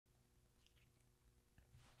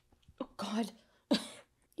God.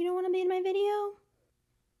 You don't want to be in my video?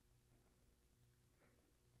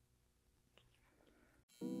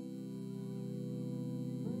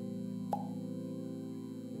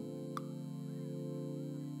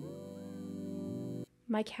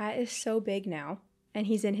 My cat is so big now, and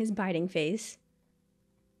he's in his biting phase.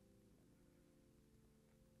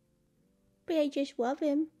 But I just love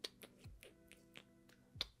him.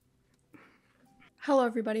 Hello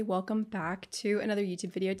everybody, welcome back to another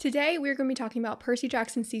YouTube video. Today we're going to be talking about Percy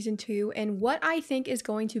Jackson Season 2 and what I think is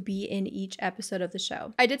going to be in each episode of the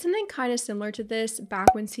show. I did something kind of similar to this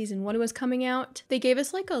back when Season 1 was coming out. They gave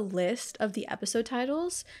us like a list of the episode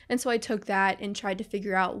titles, and so I took that and tried to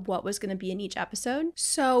figure out what was going to be in each episode.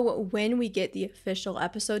 So when we get the official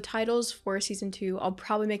episode titles for Season 2, I'll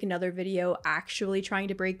probably make another video actually trying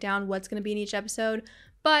to break down what's going to be in each episode.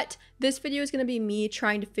 But this video is going to be me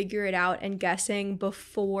trying to figure it out and guessing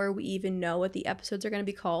before we even know what the episodes are going to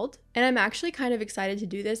be called. And I'm actually kind of excited to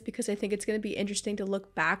do this because I think it's going to be interesting to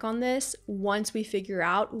look back on this once we figure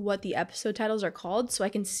out what the episode titles are called, so I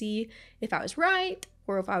can see if I was right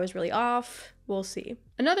or if I was really off. We'll see.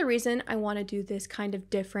 Another reason I want to do this kind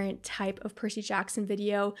of different type of Percy Jackson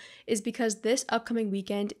video is because this upcoming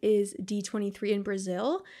weekend is D23 in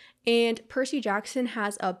Brazil, and Percy Jackson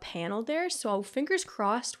has a panel there, so fingers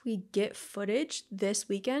crossed we get footage this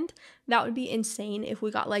weekend. That would be insane if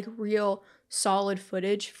we got like real solid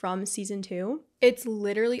footage from Season 2. It's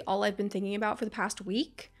literally all I've been thinking about for the past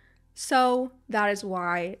week. So that is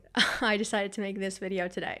why I decided to make this video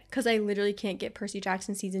today, because I literally can't get Percy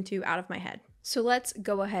Jackson Season 2 out of my head. So let's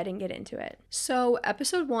go ahead and get into it. So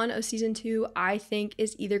episode 1 of Season 2, I think,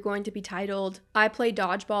 is either going to be titled I Play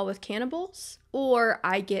Dodgeball with Cannibals or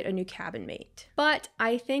I Get a New Cabin Mate. But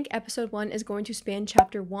I think episode 1 is going to span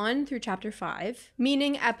chapter 1 through chapter 5,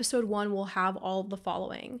 meaning episode 1 will have all of the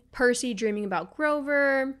following: Percy dreaming about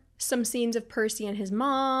Grover, some scenes of Percy and his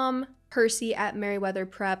mom, Percy at Merryweather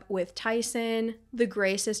Prep with Tyson, the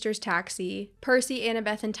Grey Sisters taxi, Percy,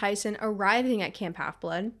 Annabeth, and Tyson arriving at Camp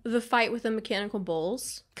Half-Blood, the fight with the mechanical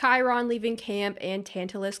bulls, Chiron leaving camp and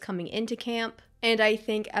Tantalus coming into camp, and I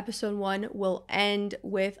think episode 1 will end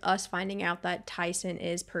with us finding out that Tyson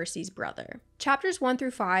is Percy's brother. Chapters 1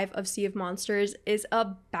 through 5 of Sea of Monsters is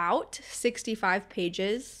about 65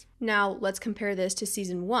 pages. Now, let's compare this to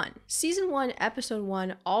Season 1. Season 1, Episode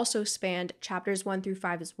 1 also spanned chapters 1 through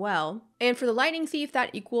 5 as well. And for The Lightning Thief,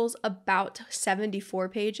 that equals about 74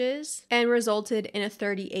 pages and resulted in a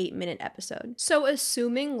 38-minute episode. So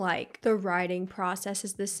assuming like the writing process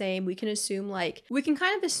is the same, we can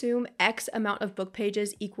kind of assume X amount of book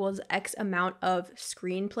pages equals X amount of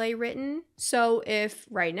screenplay written. So if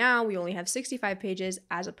right now we only have 65 pages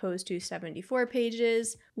as opposed to 74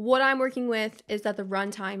 pages, what I'm working with is that the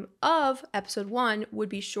runtime of episode 1 would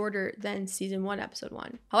be shorter than Season 1, Episode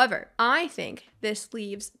 1. However, I think this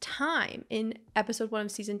leaves time in episode 1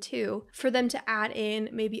 of Season 2 for them to add in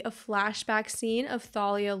maybe a flashback scene of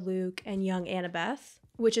Thalia, Luke, and young Annabeth,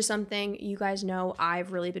 which is something you guys know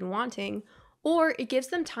I've really been wanting, or it gives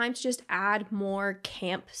them time to just add more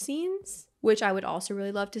camp scenes, which I would also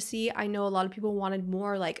really love to see. I know a lot of people wanted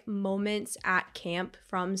more like moments at camp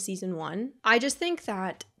from Season 1. I just think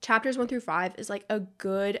that chapters 1 through 5 is like a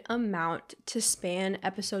good amount to span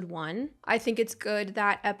episode 1. I think it's good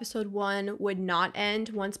that episode 1 would not end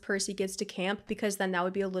once Percy gets to camp, because then that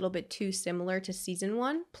would be a little bit too similar to Season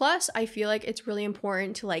 1. Plus, I feel like it's really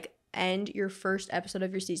important to like end your first episode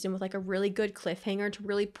of your season with like a really good cliffhanger to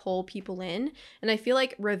really pull people in. And I feel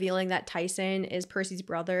like revealing that Tyson is Percy's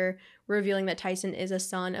brother, revealing that Tyson is a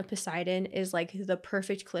son of Poseidon is like the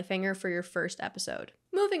perfect cliffhanger for your first episode.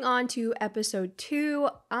 Moving on to episode 2,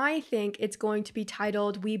 I think it's going to be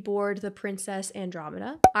titled We Board the Princess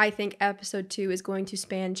Andromeda. I think episode 2 is going to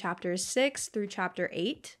span chapters 6 through chapter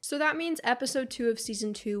 8. So that means episode 2 of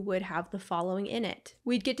season 2 would have the following in it.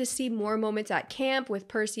 We'd get to see more moments at camp with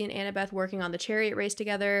Percy and Annabeth working on the chariot race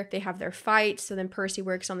together. They have their fight, so then Percy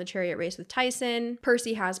works on the chariot race with Tyson.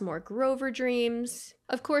 Percy has more Grover dreams.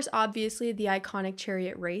 Of course, obviously, the iconic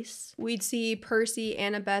chariot race. We'd see Percy,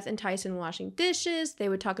 Annabeth, and Tyson washing dishes. They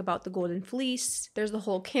would talk about the Golden Fleece. There's the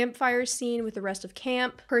whole campfire scene with the rest of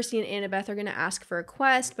camp. Percy and Annabeth are going to ask for a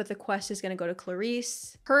quest, but the quest is going to go to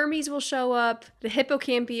Clarice. Hermes will show up. The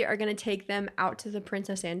Hippocampi are going to take them out to the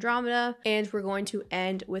Princess Andromeda. And we're going to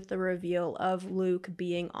end with the reveal of Luke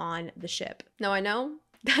being on the ship. Now, I know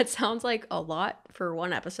that sounds like a lot for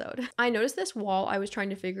one episode. I noticed this while I was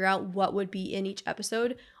trying to figure out what would be in each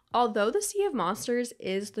episode. Although the Sea of Monsters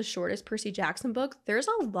is the shortest Percy Jackson book, there's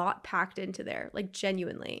a lot packed into there, like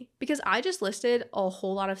genuinely. Because I just listed a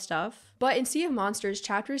whole lot of stuff. But in Sea of Monsters,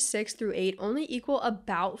 chapters 6 through 8 only equal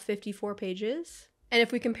about 54 pages. And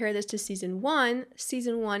if we compare this to season 1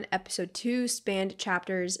 episode 2 spanned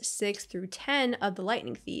chapters 6 through 10 of The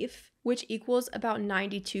Lightning Thief, which equals about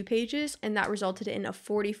 92 pages, and that resulted in a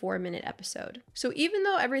 44-minute episode. So even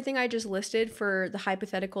though everything I just listed for the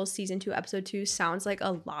hypothetical season 2 episode 2 sounds like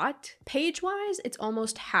a lot, page-wise, it's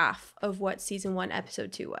almost half of what season 1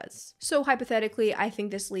 episode 2 was. So hypothetically, I think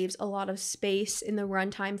this leaves a lot of space in the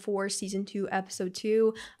runtime for season 2 episode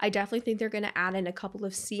 2. I definitely think they're going to add in a couple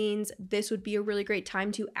of scenes. This would be a really great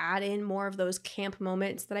time to add in more of those camp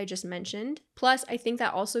moments that I just mentioned. Plus, I think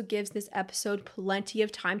that also gives this episode plenty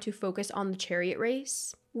of time to focus on the chariot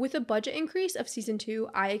race. With a budget increase of season 2,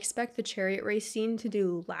 I expect the chariot race scene to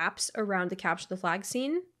do laps around the capture the flag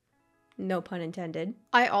scene. No pun intended.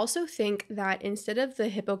 I also think that instead of the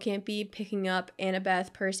Hippocampi picking up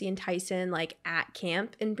Annabeth, Percy, and Tyson like at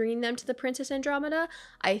camp and bringing them to the Princess Andromeda,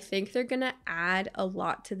 I think they're gonna add a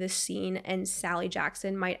lot to this scene, and Sally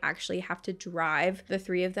Jackson might actually have to drive the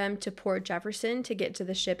three of them to Port Jefferson to get to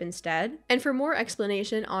the ship instead. And for more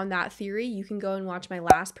explanation on that theory, you can go and watch my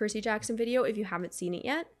last Percy Jackson video if you haven't seen it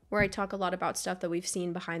yet, where I talk a lot about stuff that we've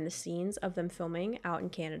seen behind the scenes of them filming out in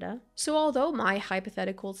Canada. So although my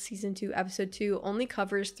hypothetical season 2 episode 2 only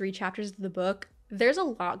covers 3 chapters of the book, there's a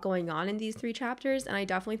lot going on in these 3 chapters, and I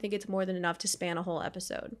definitely think it's more than enough to span a whole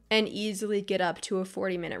episode and easily get up to a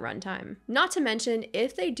 40-minute runtime. Not to mention,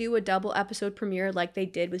 if they do a double episode premiere like they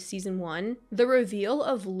did with season 1, the reveal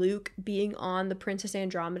of Luke being on the Princess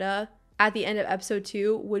Andromeda at the end of episode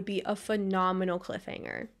 2 would be a phenomenal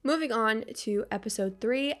cliffhanger. Moving on to episode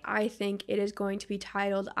 3, I think it is going to be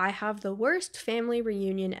titled, I Have the Worst Family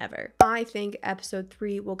Reunion Ever. I think episode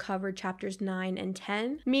 3 will cover chapters 9 and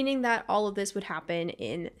 10, meaning that all of this would happen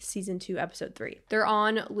in season 2, episode 3. They're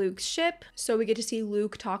on Luke's ship, so we get to see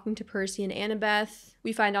Luke talking to Percy and Annabeth.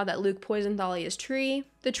 We find out that Luke poisoned Thalia's tree.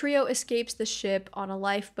 The trio escapes the ship on a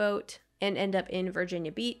lifeboat and end up in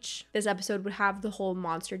Virginia Beach. This episode would have the whole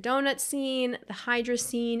monster donut scene, the Hydra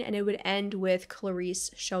scene, and it would end with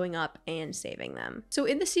Clarice showing up and saving them. So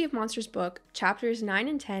in the Sea of Monsters book, chapters 9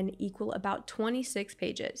 and 10 equal about 26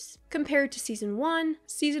 pages. Compared to season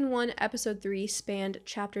 1 episode 3 spanned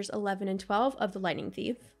chapters 11 and 12 of The Lightning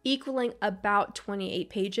Thief, equaling about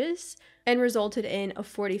 28 pages, and resulted in a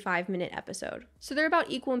 45-minute episode. So they're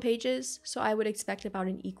about equal in pages, so I would expect about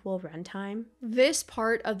an equal runtime. This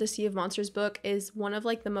part of the Sea of Monsters book is one of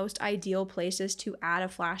like the most ideal places to add a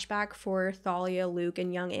flashback for Thalia, Luke,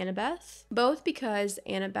 and young Annabeth, both because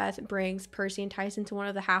Annabeth brings Percy and Tyson to one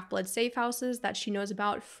of the Half-Blood safe houses that she knows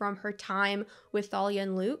about from her time with Thalia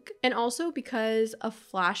and Luke, and also because a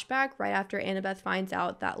flashback right after Annabeth finds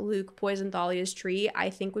out that Luke poisoned Thalia's tree,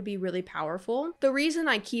 I think would be really powerful. The reason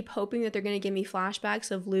I keep hoping that they're going to give me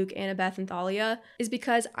flashbacks of Luke, Annabeth, and Thalia is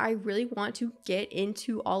because I really want to get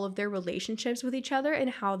into all of their relationships with each other and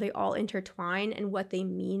how they all intertwine and what they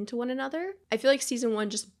mean to one another. I feel like season 1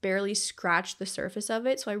 just barely scratched the surface of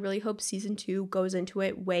it, so I really hope season 2 goes into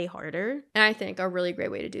it way harder. And I think a really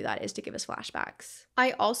great way to do that is to give us flashbacks.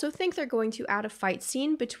 I also think they're going to add a fight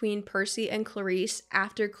scene between Percy and Clarice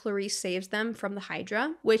after Clarice saves them from the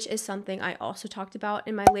Hydra, which is something I also talked about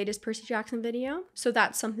in my latest Percy Jackson video. So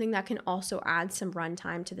that's something that can also add some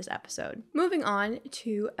runtime to this episode. Moving on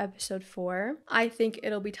to episode 4, I think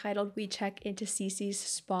it'll be titled We Check into Cece's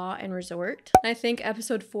Spa and Resort. And I think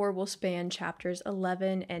episode 4 will span chapters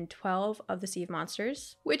 11 and 12 of the Sea of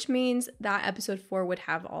Monsters, which means that episode 4 would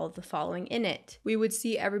have all of the following in it. We would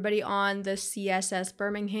see everybody on the CSS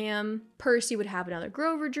Birmingham. Percy would have another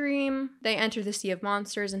Grover dream. They enter the Sea of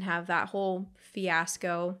Monsters and have that whole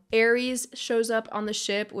fiasco. Ares shows up on the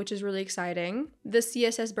ship, which is really exciting. The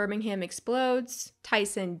CSS Birmingham explodes.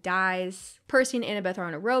 Tyson dies. Percy and Annabeth are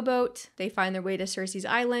on a rowboat. They find their way to Cersei's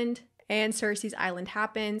Island, and Cersei's Island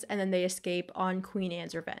happens, and then they escape on Queen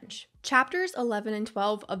Anne's revenge. Chapters 11 and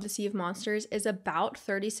 12 of the Sea of Monsters is about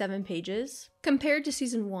 37 pages. Compared to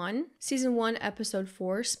season 1 episode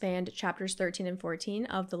 4 spanned chapters 13 and 14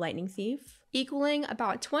 of The Lightning Thief, equaling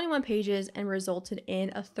about 21 pages and resulted in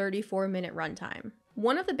a 34-minute runtime.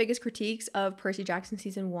 One of the biggest critiques of Percy Jackson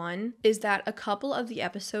season 1 is that a couple of the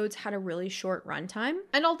episodes had a really short runtime.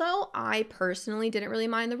 And although I personally didn't really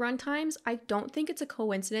mind the runtimes, I don't think it's a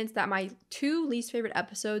coincidence that my 2 least favorite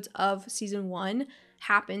episodes of season 1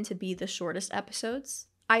 happen to be the shortest episodes.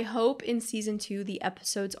 I hope in season 2 the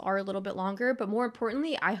episodes are a little bit longer, but more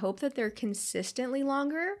importantly, I hope that they're consistently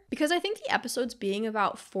longer, because I think the episodes being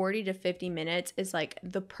about 40 to 50 minutes is like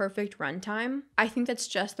the perfect runtime. I think that's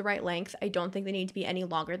just the right length. I don't think they need to be any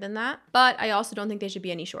longer than that, but I also don't think they should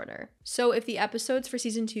be any shorter. So if the episodes for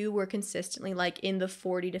season 2 were consistently like in the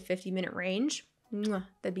 40 to 50 minute range,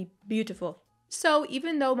 that'd be beautiful. So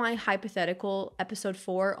even though my hypothetical episode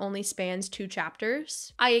 4 only spans 2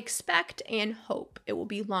 chapters, I expect and hope it will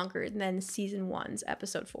be longer than season 1's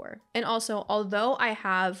episode 4. And also, although I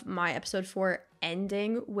have my episode 4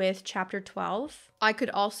 ending with chapter 12, I could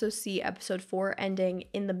also see episode 4 ending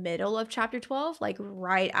in the middle of chapter 12, like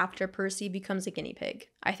right after Percy becomes a guinea pig.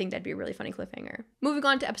 I think that'd be a really funny cliffhanger. Moving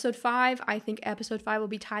on to episode 5, I think episode 5 will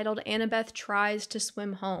be titled Annabeth Tries to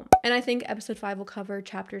Swim Home. And I think episode 5 will cover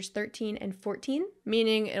chapters 13 and 14,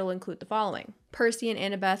 meaning it'll include the following: Percy and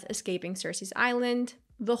Annabeth escaping Cersei's island,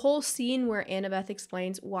 the whole scene where Annabeth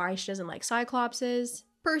explains why she doesn't like Cyclopses,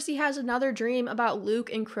 Percy has another dream about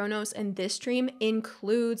Luke and Kronos, and this dream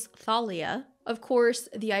includes Thalia. Of course,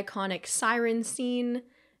 the iconic siren scene,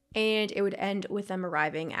 and it would end with them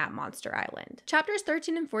arriving at Monster Island. Chapters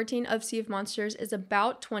 13 and 14 of Sea of Monsters is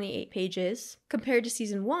about 28 pages. Compared to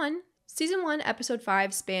Season 1, Season 1, Episode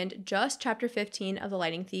 5 spanned just Chapter 15 of The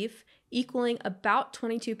Lightning Thief, equaling about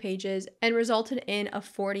 22 pages and resulted in a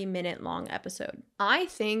 40-minute long episode. I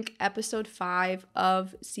think episode 5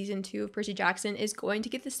 of season 2 of Percy Jackson is going to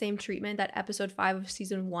get the same treatment that episode 5 of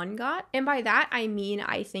season 1 got. And by that, I mean,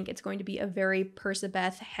 I think it's going to be a very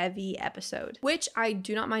Percabeth heavy episode, which I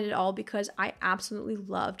do not mind at all because I absolutely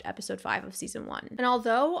loved episode 5 of season 1. And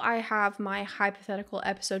although I have my hypothetical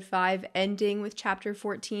episode 5 ending with chapter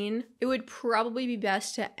 14, it would probably be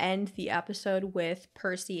best to end the episode with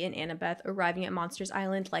Percy and Annabeth arriving at Monsters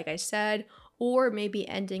Island, like I said, or maybe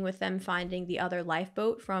ending with them finding the other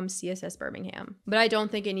lifeboat from CSS Birmingham. But I don't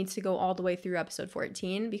think it needs to go all the way through episode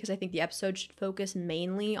 14 because I think the episode should focus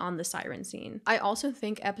mainly on the siren scene. I also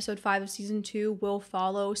think episode 5 of season 2 will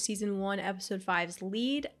follow season 1 episode 5's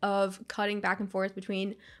lead of cutting back and forth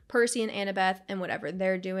between Percy and Annabeth and whatever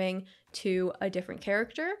they're doing to a different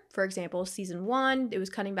character. For example, season 1, it was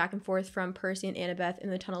cutting back and forth from Percy and Annabeth in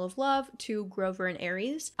the Tunnel of Love to Grover and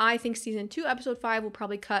Ares. I think season 2, episode 5 will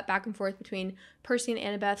probably cut back and forth between Percy and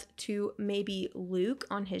Annabeth to maybe Luke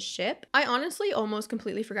on his ship. I honestly almost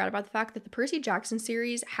completely forgot about the fact that the Percy Jackson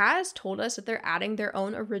series has told us that they're adding their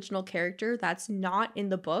own original character that's not in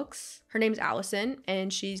the books. Her name's Allison,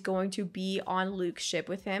 and she's going to be on Luke's ship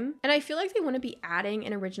with him. And I feel like they wouldn't be adding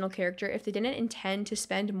an original character if they didn't intend to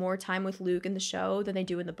spend more time with Luke in the show than they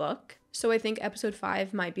do in the book. So I think episode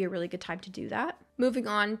 5 might be a really good time to do that. Moving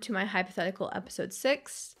on to my hypothetical episode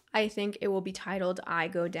 6. I think it will be titled I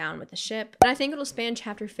Go Down with the Ship, and I think it'll span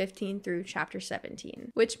chapter 15 through chapter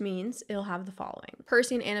 17, which means it'll have the following.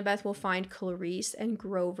 Percy and Annabeth will find Clarice and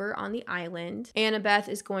Grover on the island. Annabeth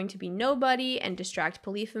is going to be nobody and distract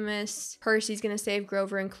Polyphemus. Percy's gonna save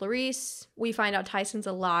Grover and Clarice. We find out Tyson's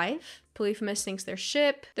alive. Polyphemus sinks their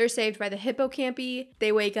ship. They're saved by the hippocampi.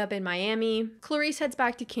 They wake up in Miami. Clarice heads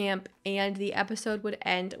back to camp, and the episode would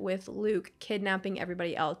end with Luke kidnapping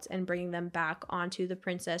everybody else and bringing them back onto the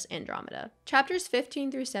Princess Andromeda. Chapters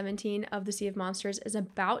 15 through 17 of The Sea of Monsters is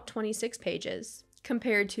about 26 pages.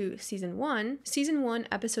 Compared to season 1,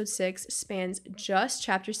 episode 6 spans just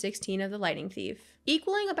chapter 16 of The Lightning Thief,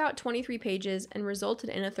 equaling about 23 pages and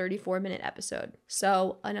resulted in a 34-minute episode.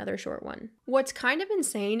 So another short one. What's kind of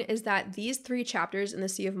insane is that these 3 chapters in The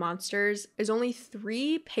Sea of Monsters is only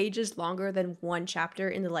 3 pages longer than 1 chapter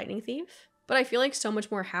in The Lightning Thief, but I feel like so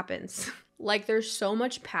much more happens. Like, there's so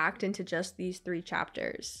much packed into just these 3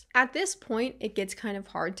 chapters. At this point, it gets kind of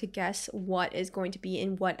hard to guess what is going to be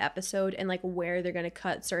in what episode and like where they're going to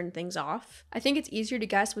cut certain things off. I think it's easier to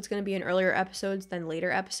guess what's going to be in earlier episodes than later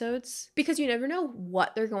episodes because you never know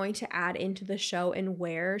what they're going to add into the show and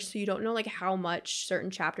where, so you don't know like how much certain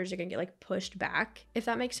chapters are going to get like pushed back, if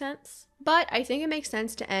that makes sense. But I think it makes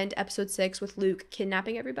sense to end episode 6 with Luke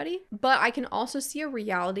kidnapping everybody. But I can also see a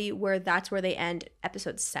reality where that's where they end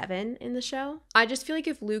episode 7 in the show. I just feel like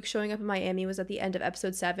if Luke showing up in Miami was at the end of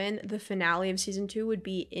episode 7, the finale of season 2 would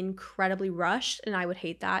be incredibly rushed, and I would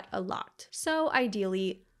hate that a lot. So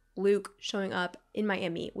ideally, Luke showing up in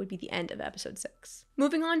Miami would be the end of episode 6.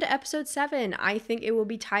 Moving on to episode 7, I think it will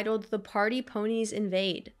be titled The Party Ponies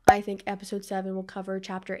Invade. I think episode 7 will cover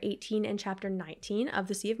chapter 18 and chapter 19 of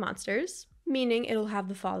The Sea of Monsters, meaning it'll have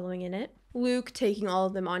the following in it. Luke taking all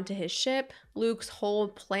of them onto his ship. Luke's whole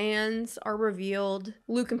plans are revealed.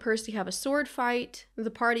 Luke and Percy have a sword fight. The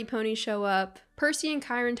party ponies show up. Percy and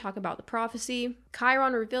Chiron talk about the prophecy.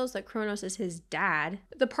 Chiron reveals that Kronos is his dad.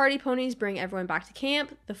 The party ponies bring everyone back to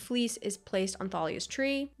camp. The fleece is placed on Thalia's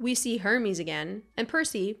tree. We see Hermes again. And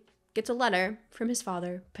Percy gets a letter from his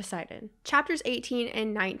father, Poseidon. Chapters 18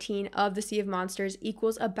 and 19 of The Sea of Monsters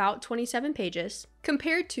equals about 27 pages.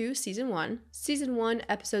 Compared to Season 1, Season 1,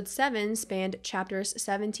 Episode 7 spanned chapters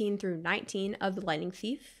 17 through 19 of The Lightning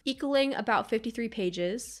Thief, equaling about 53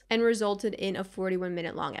 pages, and resulted in a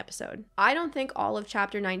 41-minute long episode. I don't think all of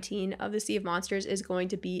Chapter 19 of The Sea of Monsters is going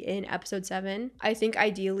to be in Episode 7. I think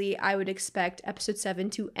ideally I would expect Episode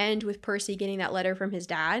 7 to end with Percy getting that letter from his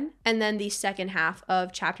dad, and then the second half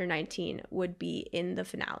of Chapter 19 would be in the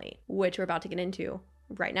finale, which we're about to get into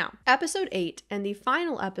right now. Episode 8, and the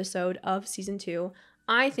final episode of Season 2,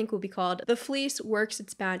 I think will be called The Fleece Works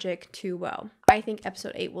Its Magic Too Well. I think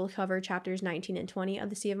episode 8 will cover chapters 19 and 20 of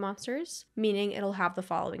The Sea of Monsters, meaning it'll have the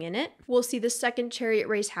following in it. We'll see the second chariot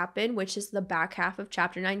race happen, which is the back half of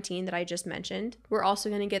chapter 19 that I just mentioned. We're also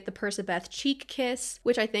going to get the Percabeth cheek kiss,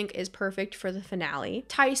 which I think is perfect for the finale.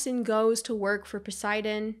 Tyson goes to work for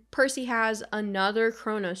Poseidon. Percy has another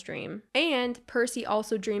Chronos dream, and Percy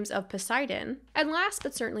also dreams of Poseidon. And last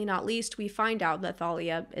but certainly not least, we find out that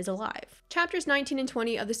Thalia is alive. Chapters 19 and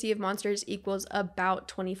 20 of The Sea of Monsters equals about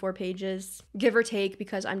 24 pages, give or take,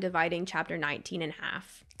 because I'm dividing chapter 19 in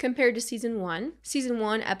half. Compared to Season 1, Season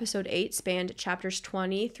 1, Episode 8 spanned chapters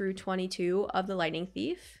 20 through 22 of The Lightning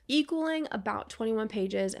Thief, equaling about 21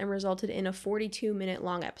 pages and resulted in a 42-minute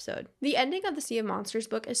long episode. The ending of the Sea of Monsters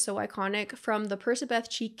book is so iconic, from the Percabeth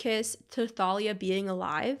cheek kiss to Thalia being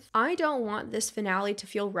alive. I don't want this finale to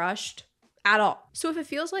feel rushed at all. So if it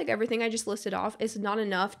feels like everything I just listed off is not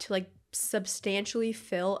enough to substantially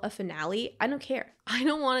fill a finale, I don't care. I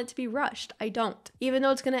don't want it to be rushed. I don't. Even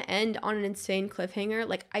though it's gonna end on an insane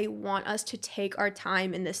cliffhanger, I want us to take our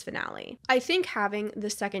time in this finale. I think having the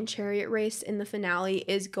second chariot race in the finale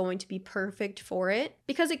is going to be perfect for it,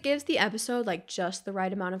 because it gives the episode just the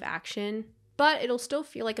right amount of action, but it'll still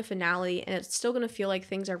feel like a finale, and it's still gonna feel like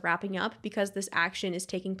things are wrapping up because this action is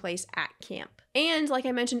taking place at camp. And like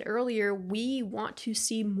I mentioned earlier, we want to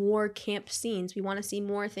see more camp scenes. We want to see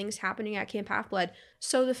more things happening at Camp Half-Blood.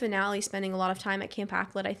 So the finale, spending a lot of time at Camp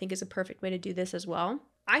Half-Blood, I think is a perfect way to do this as well.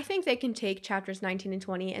 I think they can take chapters 19 and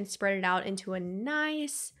 20 and spread it out into a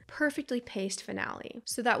nice, perfectly paced finale,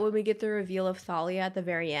 so that when we get the reveal of Thalia at the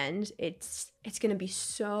very end, it's going to be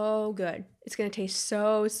so good. It's going to taste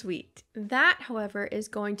so sweet. That, however, is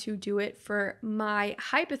going to do it for my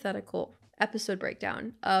hypothetical episode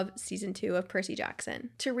breakdown of Season 2 of Percy Jackson.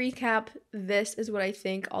 To recap, this is what I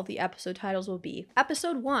think all the episode titles will be.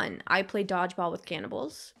 Episode 1, I play dodgeball with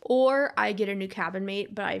cannibals, or I get a new cabin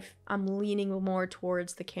mate, but I'm leaning more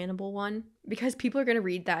towards the cannibal one, because people are going to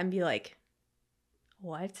read that and be like,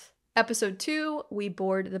 what? Episode 2, we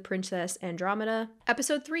board the Princess Andromeda.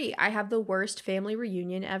 Episode 3, I have the worst family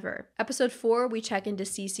reunion ever. Episode 4, we check into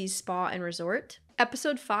Cece's spa and resort.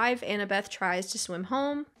 Episode 5, Annabeth tries to swim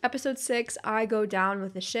home. Episode 6, I go down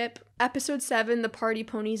with the ship. Episode 7, the party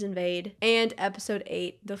ponies invade. And Episode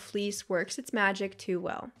 8, the fleece works its magic too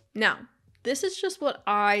well. Now, this is just what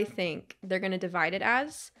I think they're going to divide it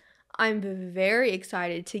as. I'm very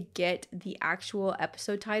excited to get the actual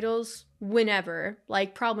episode titles whenever,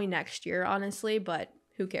 probably next year, honestly, but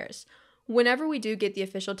who cares? Whenever we do get the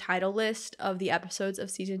official title list of the episodes of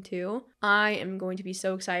Season 2, I am going to be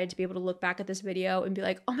so excited to be able to look back at this video and be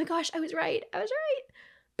like, oh my gosh, I was right.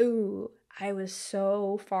 Ooh, I was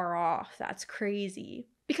so far off. That's crazy.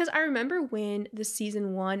 Because I remember when the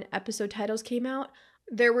Season 1 episode titles came out,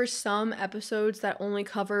 there were some episodes that only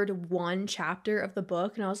covered one chapter of the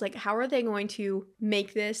book, and I was like, how are they going to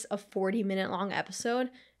make this a 40-minute long episode?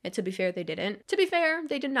 And to be fair, they didn't. To be fair,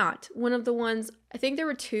 they did not. One of the ones, I think there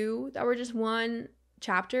were two that were just one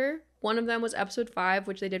chapter. One of them was episode 5,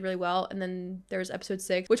 which they did really well, and then there was episode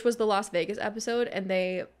 6, which was the Las Vegas episode, and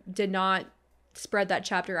they did not spread that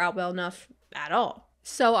chapter out well enough at all.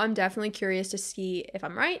 So I'm definitely curious to see if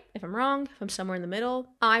I'm right, if I'm wrong, if I'm somewhere in the middle.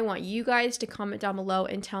 I want you guys to comment down below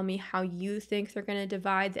and tell me how you think they're going to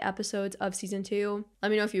divide the episodes of Season 2. Let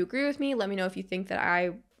me know if you agree with me. Let me know if you think that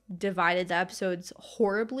I divided the episodes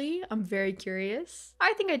horribly. I'm very curious.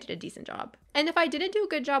 I think I did a decent job. And if I didn't do a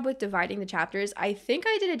good job with dividing the chapters, I think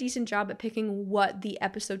I did a decent job at picking what the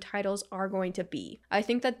episode titles are going to be. I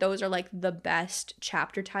think that those are the best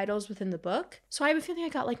chapter titles within the book. So I have a feeling I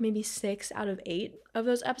got maybe 6 out of 8 of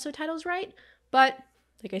those episode titles right. But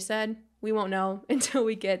like I said, we won't know until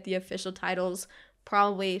we get the official titles,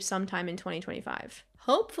 probably sometime in 2025.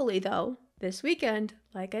 Hopefully though, this weekend,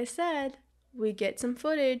 like I said, we get some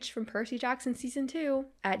footage from Percy Jackson Season 2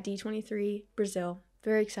 at D23 Brazil.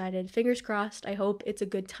 Very excited. Fingers crossed. I hope it's a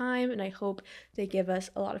good time, and I hope they give us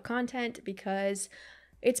a lot of content, because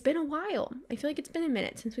it's been a while. I feel like it's been a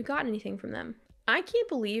minute since we've gotten anything from them. I can't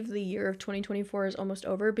believe the year of 2024 is almost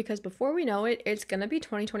over, because before we know it, it's gonna be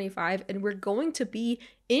 2025 and we're going to be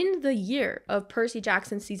in the year of Percy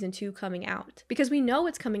Jackson season 2 coming out. Because we know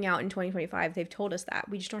it's coming out in 2025, they've told us that.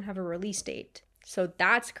 We just don't have a release date. So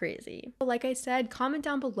that's crazy. Like I said, comment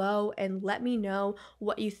down below and let me know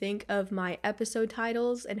what you think of my episode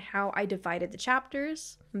titles and how I divided the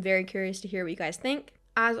chapters. I'm very curious to hear what you guys think.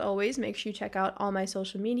 As always, make sure you check out all my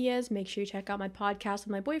social medias, make sure you check out my podcast with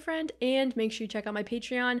my boyfriend, and make sure you check out my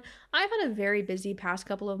Patreon. I've had a very busy past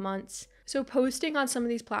couple of months, so posting on some of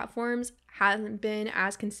these platforms hasn't been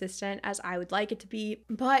as consistent as I would like it to be,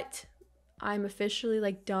 but I'm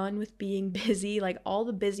officially done with being busy. All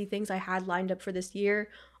the busy things I had lined up for this year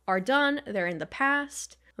are done. They're in the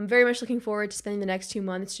past. I'm very much looking forward to spending the next 2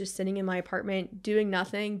 months just sitting in my apartment doing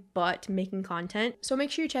nothing but making content. So make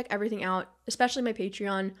sure you check everything out, especially my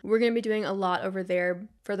Patreon. We're going to be doing a lot over there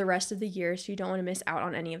for the rest of the year, so you don't want to miss out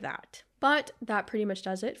on any of that. But that pretty much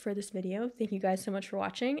does it for this video. Thank you guys so much for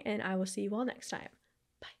watching, and I will see you all next time.